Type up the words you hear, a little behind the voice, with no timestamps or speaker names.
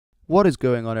What is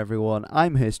going on, everyone?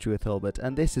 I'm History with Hilbert,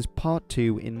 and this is part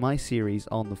 2 in my series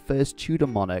on the first Tudor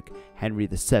monarch, Henry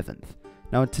VII.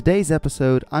 Now in today's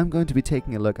episode, I'm going to be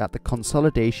taking a look at the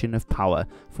consolidation of power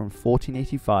from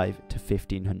 1485 to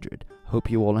 1500.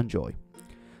 Hope you all enjoy.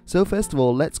 So first of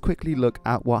all, let's quickly look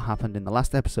at what happened in the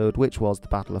last episode, which was the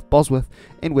Battle of Bosworth,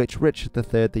 in which Richard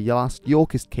III, the last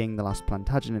Yorkist king, the last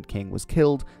Plantagenet king, was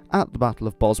killed at the Battle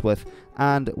of Bosworth,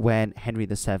 and when Henry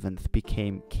VII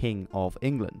became King of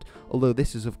England, although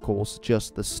this is of course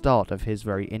just the start of his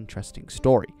very interesting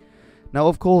story. Now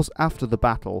of course, after the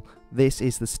battle, this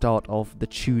is the start of the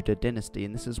Tudor dynasty,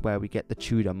 and this is where we get the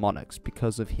Tudor monarchs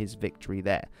because of his victory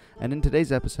there. And in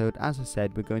today's episode, as I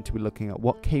said, we're going to be looking at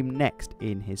what came next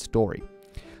in his story.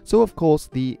 So of course,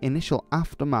 the initial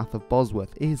aftermath of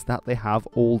Bosworth is that they have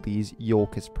all these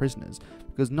Yorkist prisoners,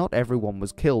 because not everyone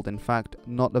was killed. In fact,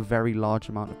 not a very large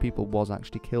amount of people was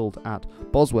actually killed at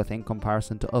Bosworth in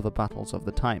comparison to other battles of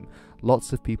the time.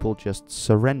 Lots of people just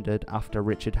surrendered after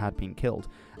Richard had been killed.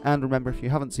 And remember, if you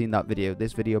haven't seen that video,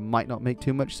 this video might not make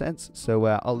too much sense, so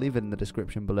I'll leave it in the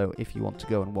description below if you want to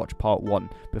go and watch part 1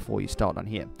 before you start on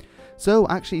here. So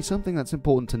actually, something that's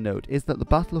important to note is that the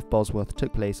Battle of Bosworth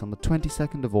took place on the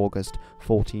 22nd of August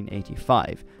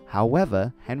 1485.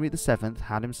 However, Henry VII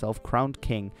had himself crowned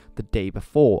king the day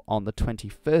before, on the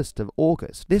 21st of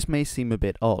August. This may seem a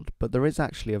bit odd, but there is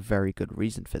actually a very good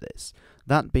reason for this.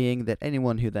 That being that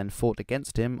anyone who then fought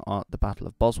against him at the Battle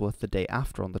of Bosworth the day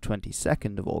after, on the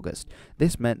 22nd of August,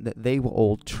 this meant that they were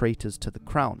all traitors to the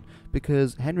crown,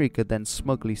 because Henry could then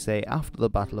smugly say after the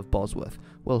Battle of Bosworth,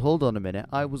 well, hold on a minute,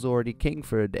 I was already king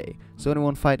for a day, so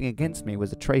anyone fighting against me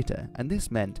was a traitor, and this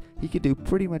meant he could do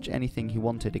pretty much anything he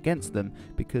wanted against them,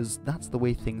 because that's the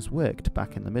way things worked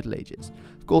back in the Middle Ages.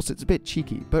 Of course, it's a bit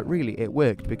cheeky, but really it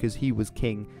worked because he was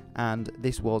king, and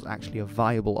this was actually a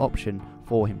viable option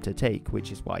for him to take,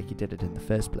 which is why he did it in the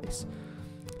first place.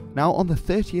 Now, on the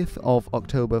 30th of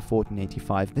October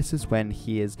 1485, this is when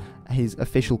his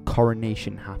official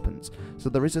coronation happens. So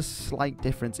there is a slight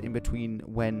difference in between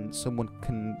when someone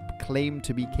can claim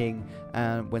to be king,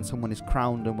 when someone is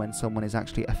crowned, and when someone is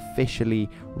actually officially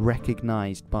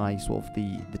recognized by sort of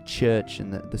the church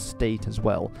and the state as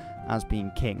well as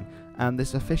being king. And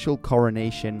this official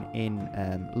coronation in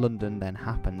London then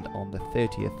happened on the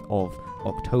 30th of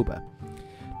October.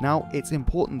 Now, it's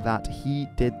important that he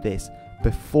did this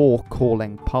before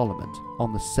calling Parliament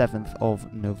on the 7th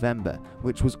of November,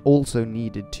 which was also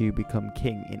needed to become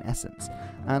king in essence.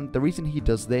 And the reason he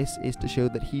does this is to show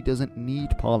that he doesn't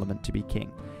need Parliament to be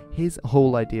king. His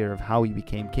whole idea of how he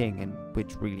became king, and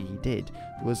which really he did,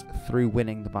 was through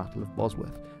winning the Battle of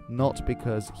Bosworth, not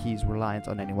because he's reliant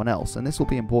on anyone else. And this will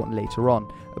be important later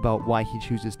on about why he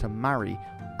chooses to marry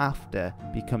after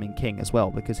becoming king as well,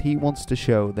 because he wants to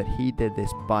show that he did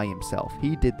this by himself.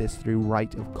 He did this through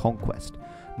right of conquest,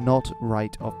 not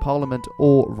right of Parliament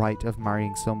or right of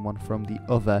marrying someone from the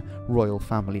other royal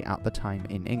family at the time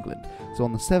in England. So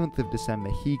on the 7th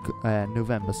of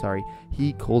November,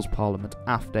 he calls Parliament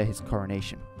after his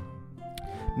coronation.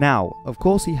 Now, of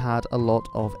course, he had a lot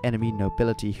of enemy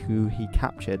nobility who he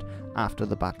captured after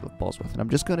the Battle of Bosworth, and I'm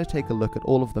just going to take a look at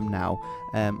all of them now,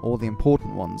 all the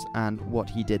important ones, and what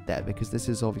he did there, because this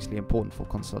is obviously important for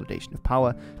consolidation of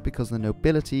power, because the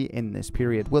nobility in this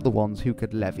period were the ones who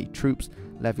could levy troops,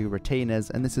 levy retainers,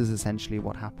 and this is essentially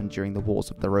what happened during the Wars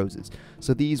of the Roses.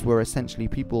 So these were essentially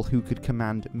people who could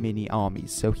command mini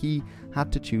armies, so he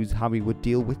had to choose how he would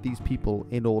deal with these people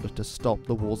in order to stop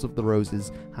the Wars of the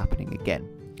Roses happening again.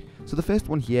 So the first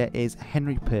one here is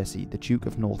Henry Percy, the Duke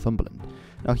of Northumberland.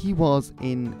 Now, he was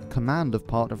in command of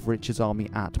part of Richard's army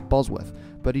at Bosworth,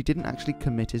 but he didn't actually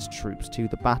commit his troops to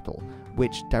the battle,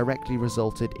 which directly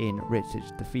resulted in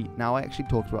Richard's defeat. Now, I actually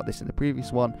talked about this in the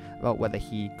previous one, about whether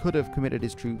he could have committed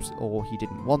his troops, or he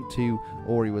didn't want to,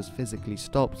 or he was physically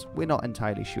stopped. We're not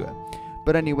entirely sure.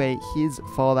 But anyway, his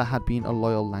father had been a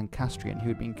loyal Lancastrian who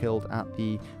had been killed at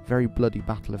the very bloody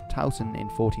Battle of Towton in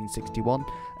 1461.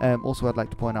 Also, I'd like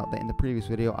to point out that in the previous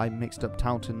video, I mixed up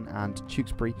Towton and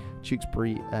Tewkesbury.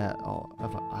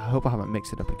 I hope I haven't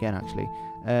mixed it up again, actually.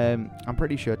 I'm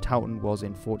pretty sure Towton was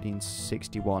in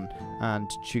 1461 and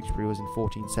Tewkesbury was in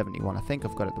 1471. I think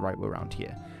I've got it the right way around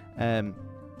here.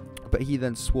 But he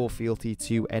then swore fealty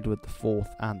to Edward IV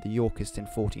and the Yorkists in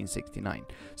 1469.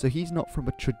 So he's not from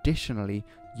a traditionally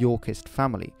Yorkist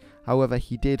family. However,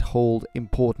 he did hold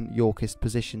important Yorkist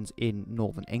positions in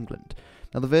northern England.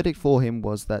 Now, the verdict for him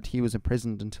was that he was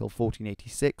imprisoned until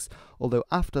 1486, although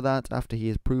after that, after he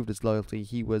had proved his loyalty,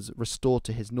 he was restored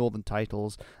to his northern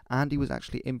titles, and he was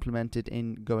actually implemented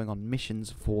in going on missions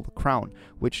for the crown,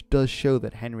 which does show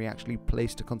that Henry actually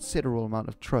placed a considerable amount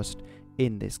of trust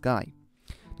in this guy.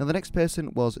 Now the next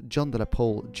person was John de la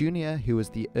Pole Jr., who was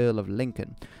the Earl of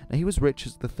Lincoln. Now he was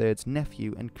Richard III's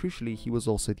nephew, and crucially he was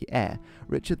also the heir.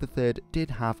 Richard III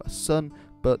did have a son,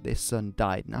 but this son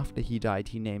died, and after he died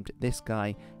he named this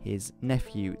guy, his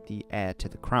nephew, the heir to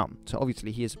the crown. So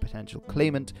obviously he is a potential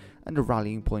claimant and a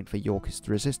rallying point for Yorkist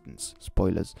resistance.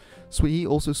 Spoilers. So he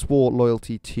also swore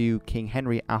loyalty to King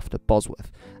Henry after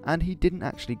Bosworth, and he didn't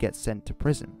actually get sent to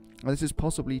prison. Now, this is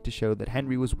possibly to show that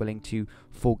Henry was willing to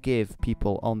forgive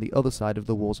people on the other side of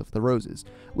the Wars of the Roses,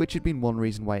 which had been one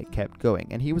reason why it kept going,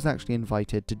 and he was actually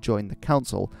invited to join the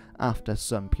council after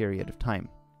some period of time.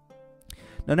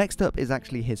 Now next up is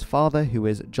actually his father, who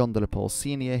is John de la Pole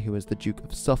Sr., who is the Duke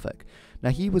of Suffolk.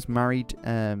 Now he was married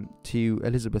to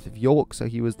Elizabeth of York, so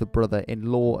he was the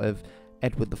brother-in-law of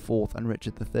Edward IV and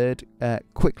Richard III.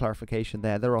 Quick clarification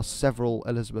there are several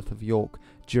Elizabeth of York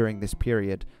during this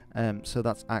period, so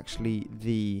that's actually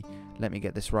the, let me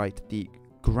get this right, the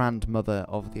grandmother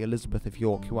of the Elizabeth of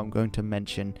York, who I'm going to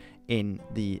mention in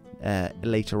the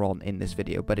later on in this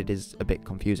video, but it is a bit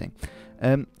confusing.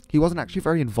 He wasn't actually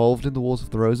very involved in the Wars of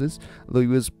the Roses, although he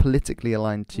was politically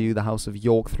aligned to the House of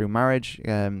York through marriage,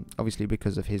 obviously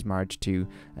because of his marriage to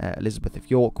Elizabeth of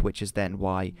York, which is then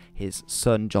why his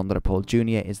son John de la Pole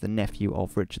Jr. is the nephew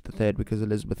of Richard III, because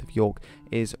Elizabeth of York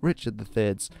is Richard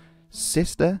III's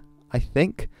sister, I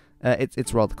think.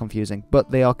 It's rather confusing,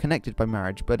 but they are connected by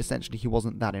marriage, but essentially he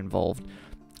wasn't that involved.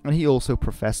 And he also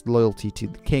professed loyalty to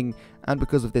the king, and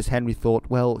because of this Henry thought,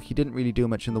 well, he didn't really do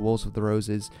much in the Wars of the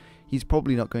Roses, he's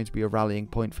probably not going to be a rallying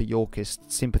point for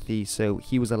Yorkist sympathy, so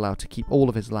he was allowed to keep all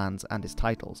of his lands and his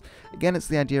titles. Again, it's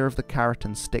the idea of the carrot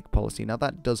and stick policy. Now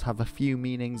that does have a few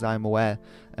meanings, I'm aware,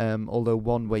 although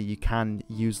one way you can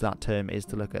use that term is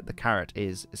to look at the carrot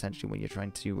is essentially when you're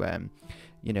trying to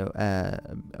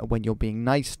when you're being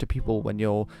nice to people, when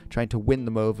you're trying to win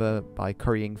them over by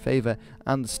currying favour,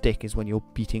 and the stick is when you're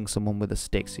beating someone with a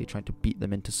stick, so you're trying to beat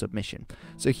them into submission.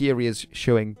 So here he is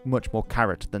showing much more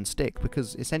carrot than stick,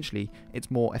 because essentially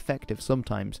it's more effective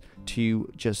sometimes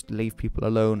to just leave people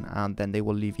alone and then they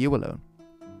will leave you alone.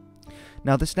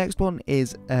 Now this next one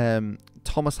is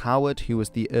Thomas Howard, who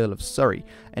was the Earl of Surrey,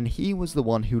 and he was the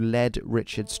one who led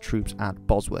Richard's troops at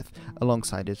Bosworth,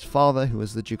 alongside his father, who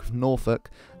was the Duke of Norfolk,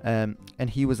 and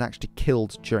he was actually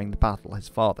killed during the battle, his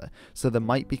father, so there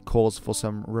might be cause for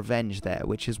some revenge there,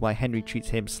 which is why Henry treats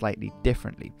him slightly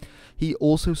differently. He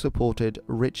also supported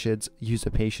Richard's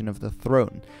usurpation of the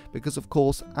throne, because of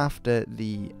course after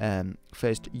the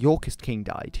first Yorkist king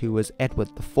died, who was Edward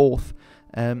IV,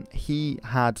 he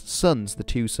had sons, the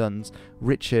two sons,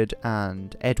 Richard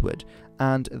and Edward,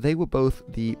 and they were both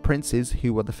the princes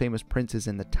who were the famous princes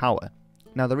in the Tower.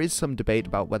 Now there is some debate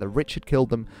about whether Richard killed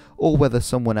them or whether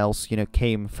someone else,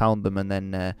 came, found them and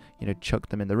then, chucked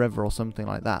them in the river or something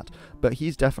like that. But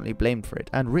he's definitely blamed for it,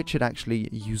 and Richard actually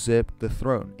usurped the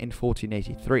throne in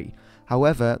 1483.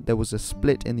 However, there was a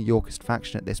split in the Yorkist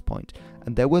faction at this point,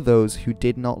 and there were those who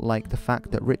did not like the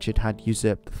fact that Richard had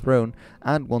usurped the throne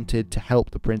and wanted to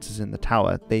help the princes in the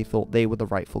Tower. They thought they were the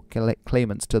rightful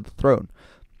claimants to the throne,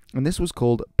 and this was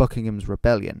called Buckingham's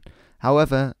Rebellion.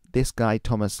 However, this guy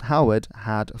Thomas Howard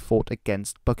had fought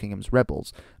against Buckingham's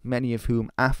rebels, many of whom,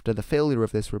 after the failure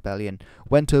of this rebellion,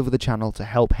 went over the channel to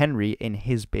help Henry in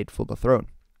his bid for the throne.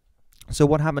 So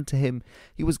what happened to him?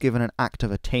 He was given an Act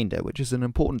of Attainder, which is an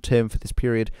important term for this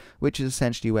period, which is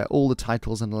essentially where all the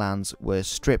titles and lands were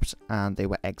stripped and they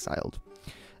were exiled.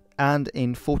 And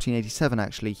in 1487,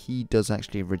 actually, he does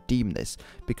actually redeem this,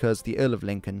 because the Earl of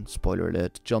Lincoln, spoiler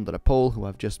alert, John de la Pole, who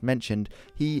I've just mentioned,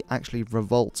 he actually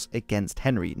revolts against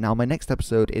Henry. Now, my next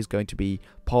episode is going to be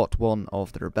part 1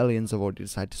 of the rebellions. I've already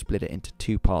decided to split it into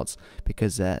 2 parts,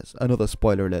 because another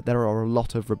spoiler alert, there are a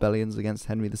lot of rebellions against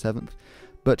Henry VII.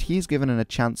 But he's given a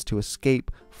chance to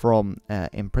escape from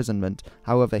imprisonment.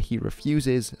 However, he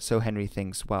refuses, so Henry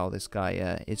thinks, wow, this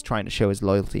guy is trying to show his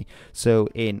loyalty. So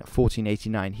in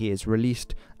 1489 he is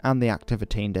released, and the Act of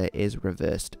Attainder is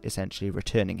reversed, essentially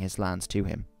returning his lands to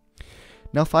him.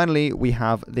 Now finally, we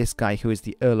have this guy who is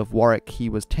the Earl of Warwick. He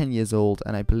was 10 years old,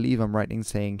 and I believe I'm right in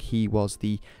saying he was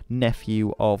the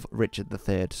nephew of Richard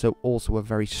III, so also a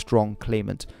very strong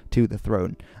claimant to the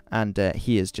throne. And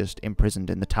he is just imprisoned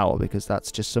in the Tower, because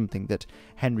that's just something that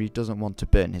Henry doesn't want to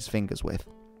burn his fingers with.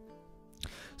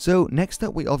 So next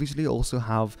up, we obviously also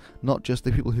have not just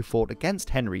the people who fought against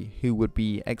Henry, who would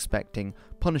be expecting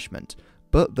punishment,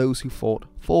 but those who fought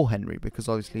for Henry, because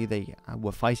obviously they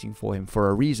were fighting for him for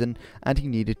a reason, and he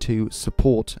needed to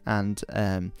support and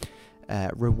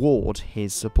reward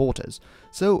his supporters.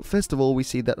 So first of all, we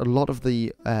see that a lot of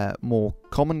the more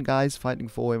common guys fighting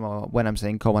for him, or when I'm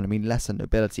saying common I mean lesser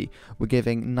nobility, were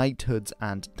giving knighthoods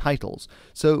and titles.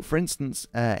 So for instance,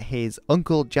 his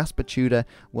uncle Jasper Tudor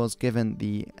was given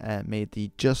made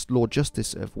the Lord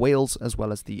Justice of Wales, as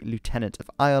well as the Lieutenant of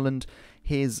Ireland.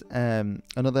 His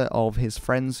another of his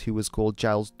friends, who was called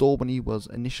Giles Daubeney, was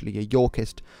initially a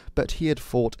Yorkist, but he had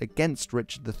fought against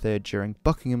Richard III during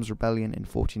Buckingham's rebellion in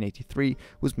 1483,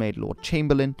 was made Lord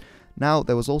Chamberlain. Now,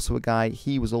 there was also a guy,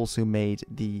 he was also made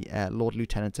the Lord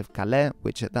Lieutenant of Calais,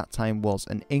 which at that time was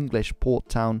an English port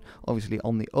town, obviously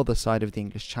on the other side of the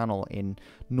English Channel in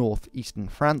northeastern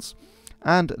France.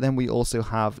 And then we also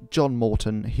have John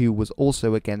Morton, who was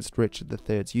also against Richard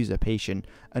III's usurpation,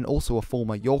 and also a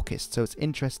former Yorkist. So it's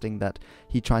interesting that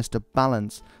he tries to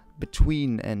balance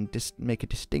between and make a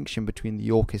distinction between the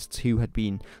Yorkists, who had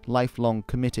been lifelong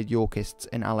committed Yorkists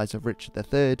and allies of Richard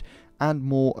III, and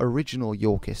more original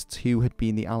Yorkists who had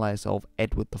been the allies of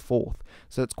Edward IV.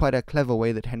 So it's quite a clever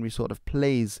way that Henry sort of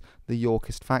plays the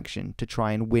Yorkist faction to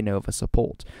try and win over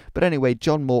support. But anyway,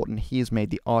 John Morton, he is made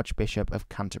the Archbishop of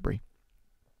Canterbury.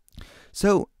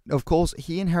 So, of course,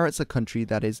 he inherits a country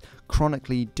that is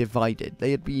chronically divided.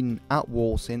 They had been at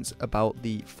war since about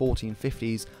the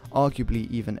 1450s, arguably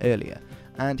even earlier,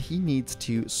 and he needs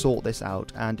to sort this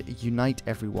out and unite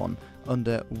everyone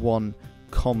under one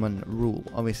common rule,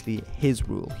 obviously his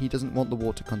rule. He doesn't want the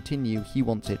war to continue, he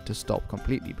wants it to stop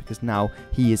completely, because now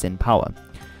he is in power.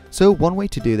 So one way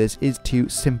to do this is to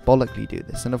symbolically do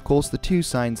this, and of course the two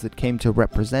signs that came to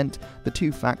represent the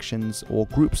two factions or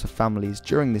groups of families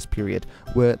during this period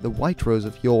were the White Rose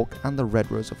of York and the Red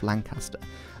Rose of Lancaster.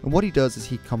 And what he does is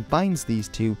he combines these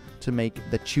two to make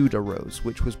the Tudor Rose,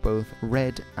 which was both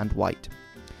red and white.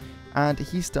 And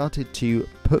he started to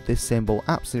put this symbol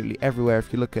absolutely everywhere.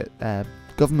 If you look at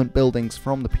government buildings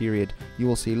from the period, you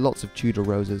will see lots of Tudor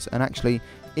roses, and actually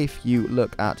if you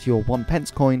look at your 1 pence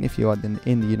coin, if you are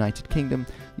in the United Kingdom,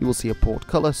 you will see a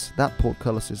portcullis. That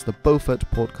portcullis is the Beaufort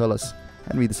portcullis.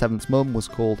 Henry VII's mum was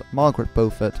called Margaret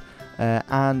Beaufort,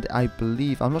 and I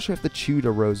believe, I'm not sure if the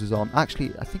Tudor rose is on,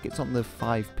 actually I think it's on the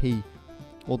 5p,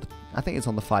 I think it's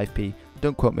on the 5p,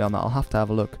 don't quote me on that, I'll have to have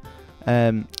a look.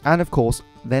 And of course,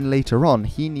 then later on,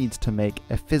 he needs to make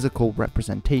a physical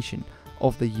representation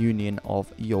of the union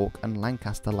of York and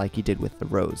Lancaster like he did with the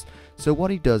Rose. So what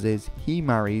he does is he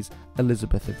marries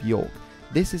Elizabeth of York.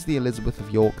 This is the Elizabeth of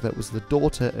York that was the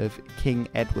daughter of King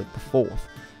Edward IV.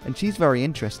 And she's very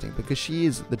interesting because she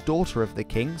is the daughter of the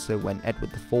king, so when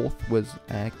Edward IV was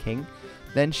king.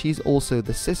 Then she's also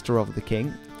the sister of the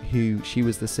king, she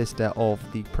was the sister of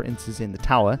the princes in the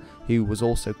Tower, who was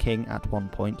also king at one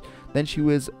point. Then she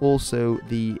was also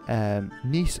the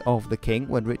niece of the king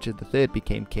when Richard III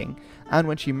became king, and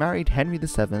when she married Henry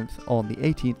VII on the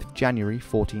 18th of January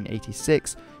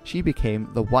 1486, she became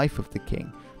the wife of the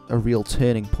king. A real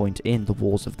turning point in the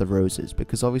Wars of the Roses,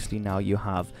 because obviously now you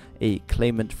have a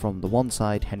claimant from the one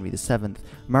side, Henry VII,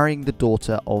 marrying the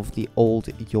daughter of the old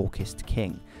Yorkist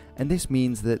king. And this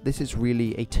means that this is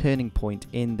really a turning point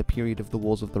in the period of the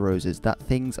Wars of the Roses, that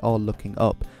things are looking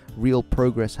up. Real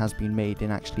progress has been made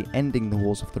in actually ending the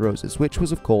Wars of the Roses, which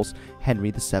was of course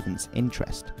Henry VII's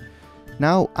interest.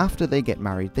 Now, after they get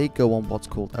married, they go on what's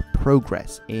called a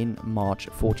progress in March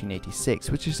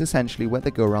 1486, which is essentially where they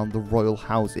go around the royal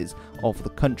houses of the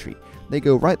country. They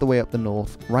go right the way up the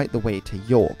north, right the way to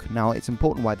York. Now, it's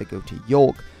important why they go to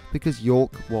York, because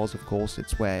York was, of course,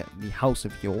 it's where the House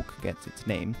of York gets its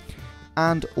name,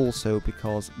 and also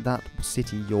because that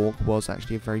city, York, was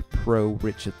actually a very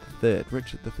pro-Richard III.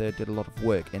 Richard III did a lot of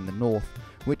work in the north,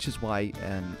 which is why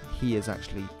he is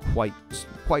actually quite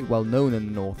well known in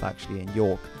the north, actually, in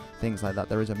York. Things like that.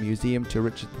 There is a museum to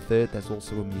Richard III, there's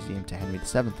also a museum to Henry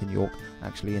VII in York,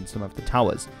 actually, in some of the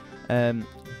towers.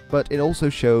 But it also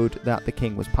showed that the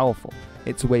king was powerful.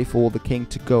 It's a way for the king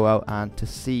to go out and to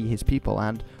see his people,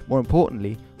 and more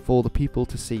importantly, for the people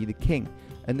to see the king.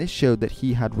 And this showed that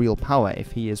he had real power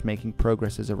if he is making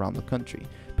progresses around the country,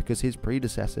 because his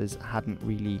predecessors hadn't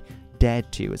really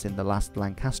dared to, as in the last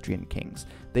Lancastrian kings.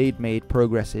 They'd made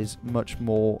progresses much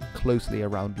more closely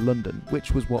around London,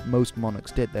 which was what most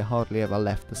monarchs did. They hardly ever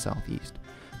left the southeast.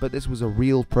 But this was a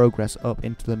real progress up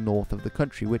into the north of the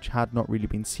country, which had not really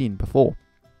been seen before.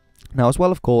 Now, as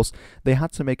well, of course, they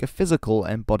had to make a physical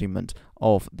embodiment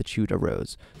of the Tudor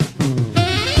Rose.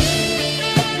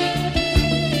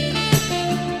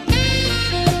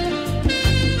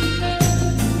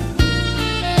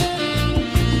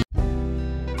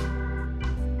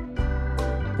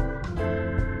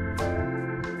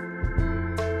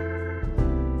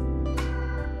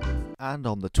 and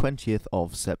on the 20th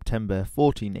of September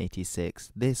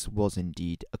 1486 this was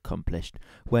indeed accomplished,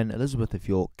 when Elizabeth of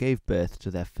York gave birth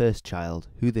to their first child,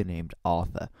 who they named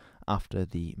Arthur, after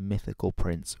the mythical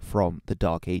prince from the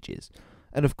Dark Ages.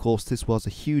 And of course this was a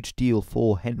huge deal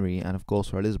for Henry, and of course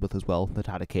for Elizabeth as well, that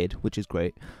had a kid, which is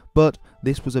great. But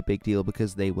this was a big deal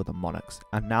because they were the monarchs,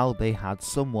 and now they had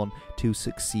someone to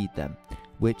succeed them,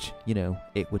 which, you know,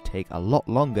 it would take a lot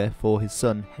longer for his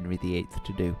son Henry VIII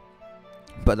to do.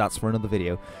 But that's for another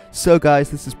video. So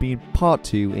guys, this has been part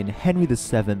 2 in Henry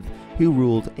VII, who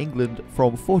ruled England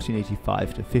from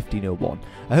 1485 to 1501.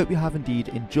 I hope you have indeed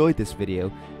enjoyed this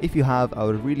video. If you have, I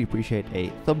would really appreciate a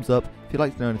thumbs up. If you'd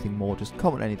like to know anything more, just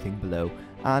comment anything below.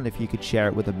 And if you could share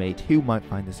it with a mate who might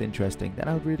find this interesting, then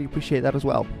I would really appreciate that as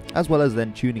well. As well as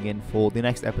then tuning in for the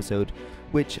next episode,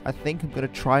 which I think I'm going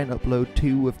to try and upload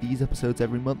 2 of these episodes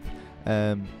every month.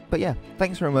 But yeah,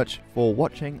 thanks very much for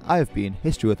watching. I have been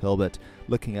History with Hilbert,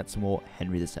 looking at some more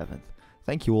Henry VII.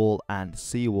 Thank you all, and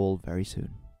see you all very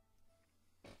soon.